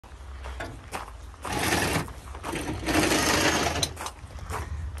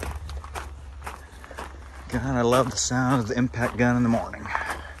God, I love the sound of the impact gun in the morning.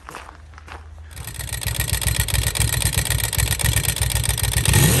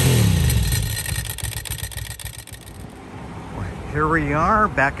 Here we are,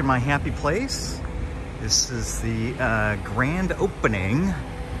 back in my happy place. This is the grand opening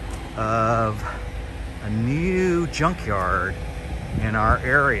of a new junkyard in our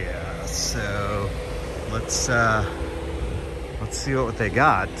area. So let's see what they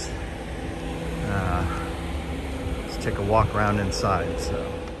got. Let's take a walk around inside.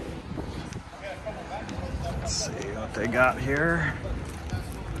 So let's see what they got here.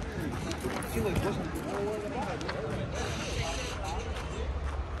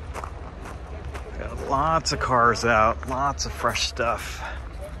 Got lots of cars out, lots of fresh stuff.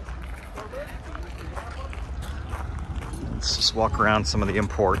 Let's just walk around some of the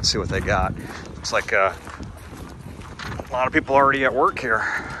imports, see what they got. Looks like a lot of people already at work here.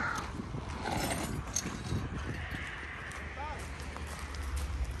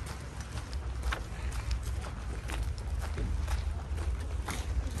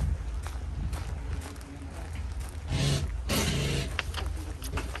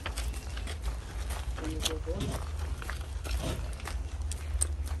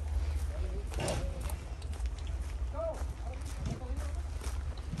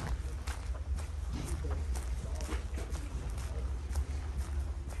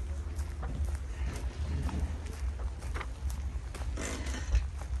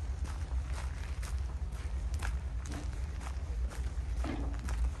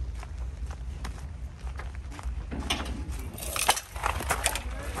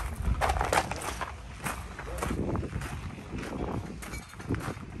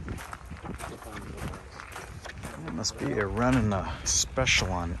 Must be a running a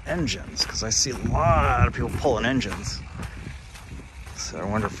special on engines, because I see a lot of people pulling engines. So I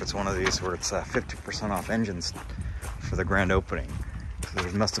wonder if it's one of these where it's 50% off engines for the grand opening. So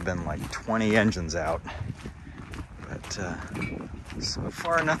there must have been like 20 engines out. But so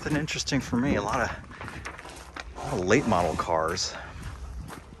far nothing interesting for me. A lot of late model cars,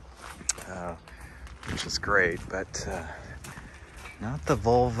 which is great, but not the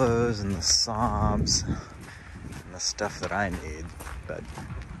Volvos and the Saabs. The stuff that I need, but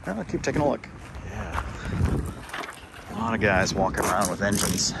I'll keep taking a look. Yeah, a lot of guys walking around with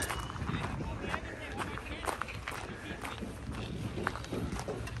engines.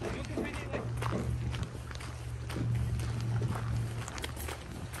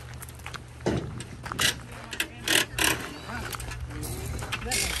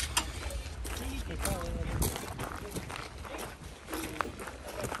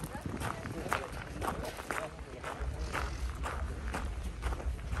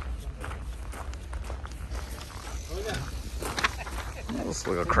 This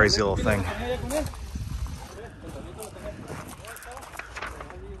looks like a crazy little thing.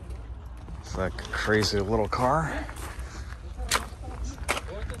 It's like a crazy little car.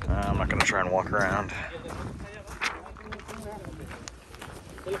 I'm not gonna try and walk around.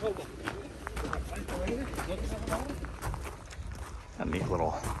 A neat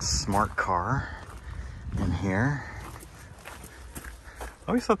little smart car in here. I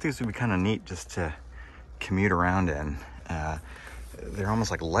always thought these would be kind of neat just to commute around in. They're almost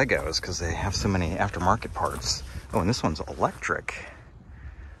like Legos because they have so many aftermarket parts. Oh, and this one's electric.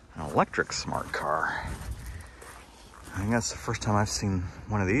 An electric smart car. I think that's the first time I've seen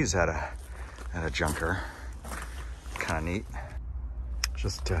one of these at a junker. Kind of neat.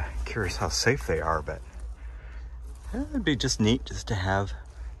 Just curious how safe they are, but it'd be just neat just to have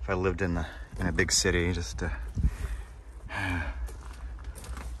if I lived in a big city, just to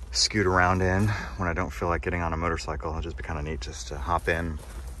scoot around in when I don't feel like getting on a motorcycle. It'll just be kind of neat just to hop in,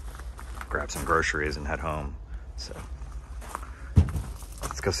 grab some groceries and head home. So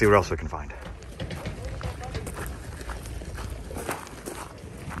let's go see what else we can find.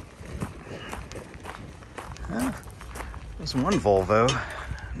 There's one Volvo.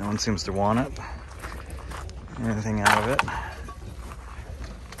 No one seems to want it. Anything out of it.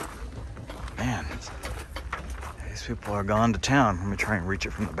 Man, these people are gone to town. Let me try and reach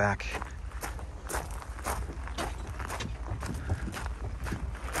it from the back.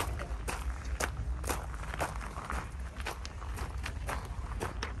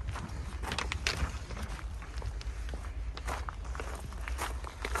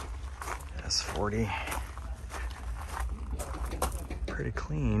 S40. Pretty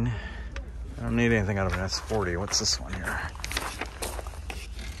clean. I don't need anything out of an S40. What's this one here?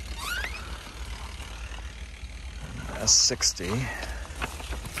 S60.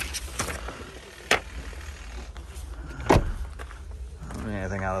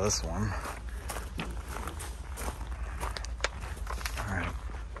 of this one. All right,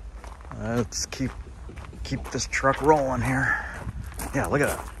 let's keep this truck rolling here. Yeah, look at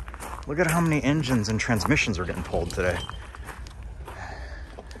that. Look at how many engines and transmissions are getting pulled today.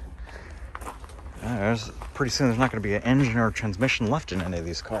 Pretty soon there's not going to be an engine or a transmission left in any of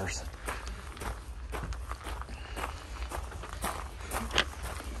these cars.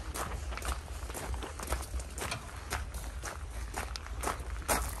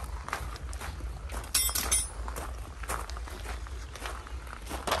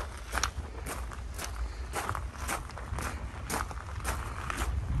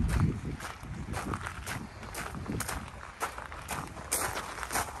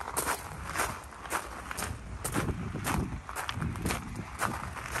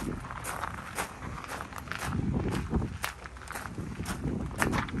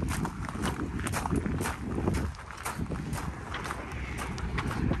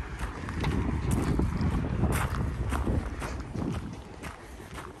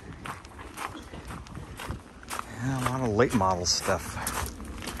 Late model stuff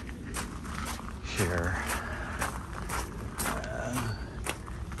here.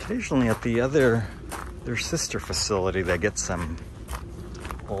 Occasionally at their sister facility, they get some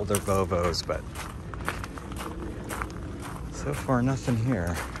older Volvos, but so far nothing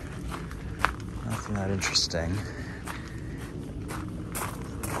here. Nothing that interesting.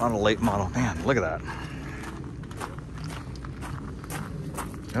 A lot of late model. Man, look at that.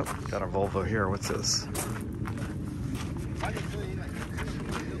 Nope, got a Volvo here. What's this?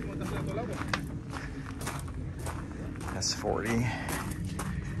 S40.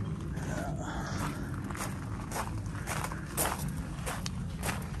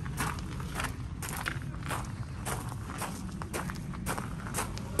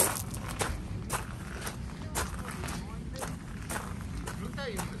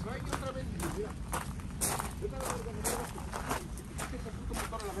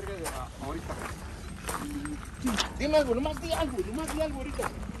 Dime algo, nomás di algo ahorita.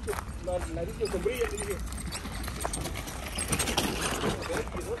 La nariz que con brillo, dije.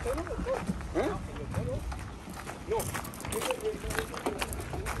 ¿Eh? No.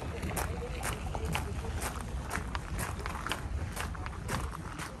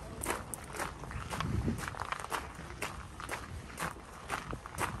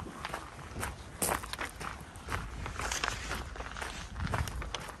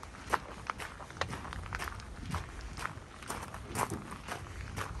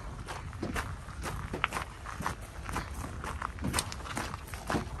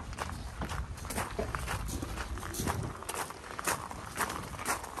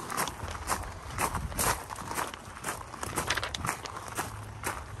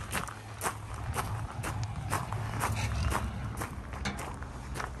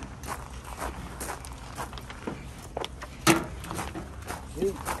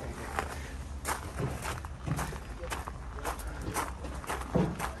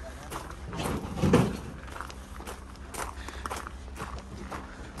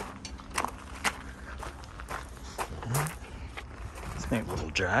 Neat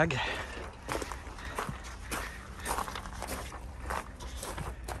little Jag.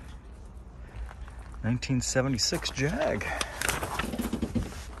 '76 Jag.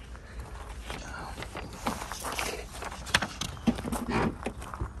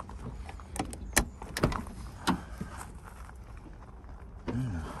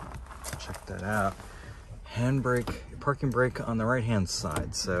 Check that out. Handbrake, parking brake on the right hand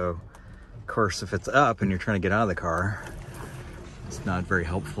side. So, of course, if it's up and you're trying to get out of the car, it's not very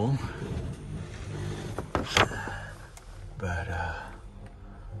helpful, but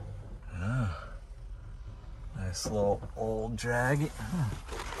nice little old Jag.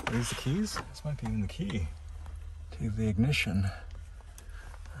 There's the keys. This might be even the key to the ignition.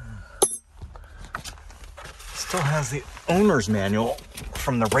 Still has the owner's manual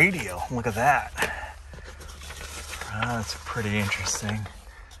from the radio. Look at that. That's pretty interesting.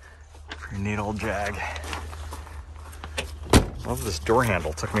 Pretty neat old Jag. Love this door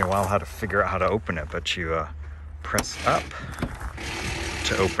handle. Took me a while to figure out how to open it, but you press up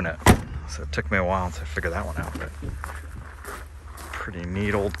to open it. So it took me a while to figure that one out, but pretty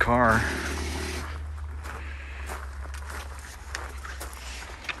neat old car.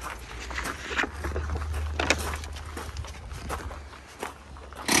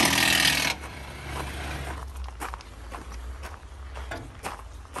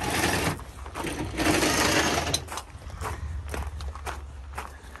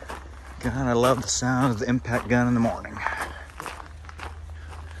 God, I love the sound of the impact gun in the morning.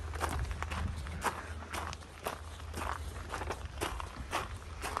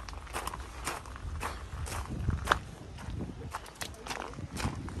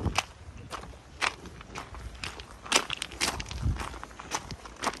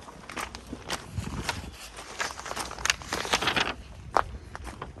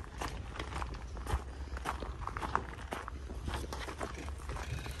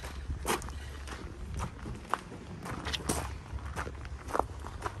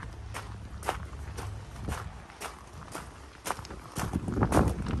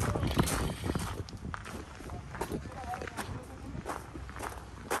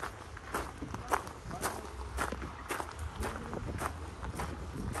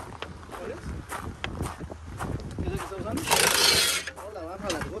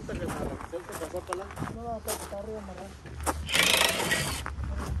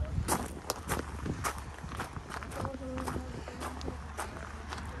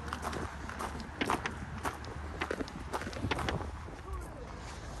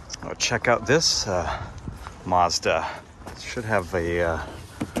 Oh, check out this Mazda. It should have a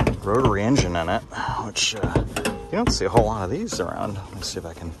rotary engine in it, which you don't see a whole lot of these around. Let me see if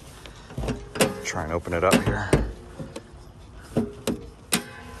I can try and open it up here.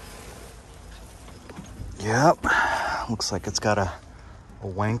 Yep, looks like it's got a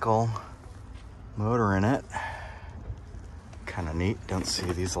Wankel motor in it. Kind of neat. Don't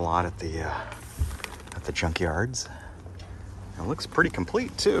see these a lot at the junkyards. It looks pretty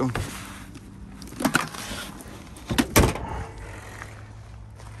complete too.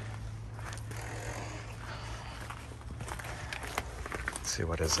 Let's see,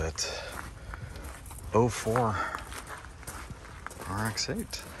 what is it? 04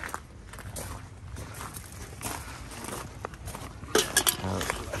 RX8.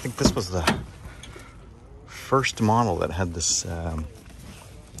 I think this was the first model that had this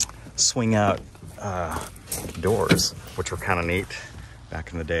swing out doors, which were kind of neat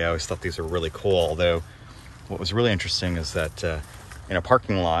back in the day. I always thought these were really cool, although what was really interesting is that in a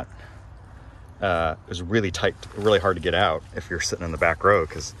parking lot, it was really tight, really hard to get out if you're sitting in the back row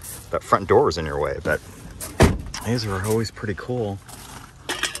because that front door was in your way. But these are always pretty cool.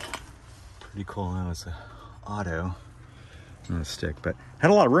 Pretty cool. That was an auto on a stick, but had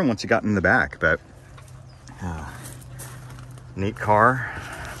a lot of room once you got in the back. But neat car.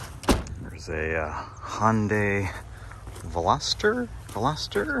 There's a Hyundai Veloster. I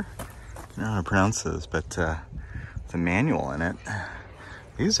don't know how to pronounce those, but the manual in it.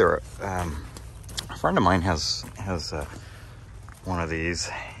 These are a friend of mine has one of these,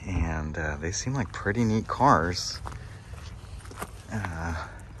 and they seem like pretty neat cars.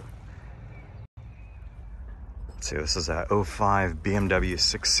 Let's see, this is a 05 BMW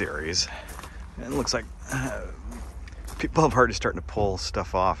 6 Series. And it looks like people have already started to pull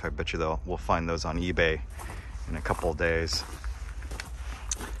stuff off. I bet you we'll find those on eBay in a couple of days.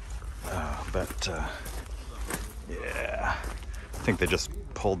 Yeah, I think they just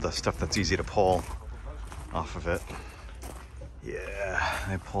pulled the stuff that's easy to pull off of it. Yeah,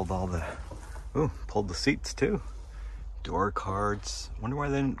 they pulled all the, pulled the seats too. Door cards. Wonder why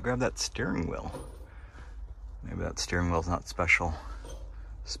they didn't grab that steering wheel. Maybe that steering wheel's not special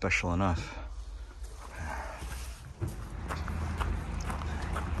enough.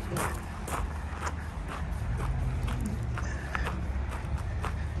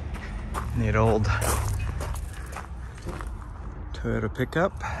 Neat old Toyota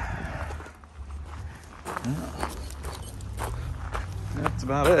pickup. That's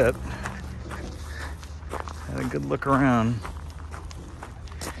about it. Had a good look around.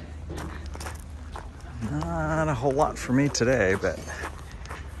 Not a whole lot for me today, but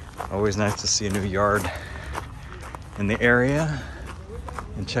always nice to see a new yard in the area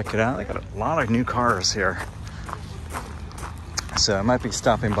and check it out. They got a lot of new cars here. So I might be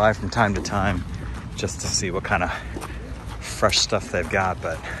stopping by from time to time just to see what kind of fresh stuff they've got.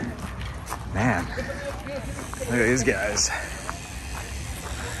 But man, look at these guys.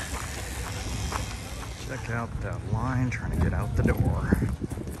 Check out that line trying to get out the door.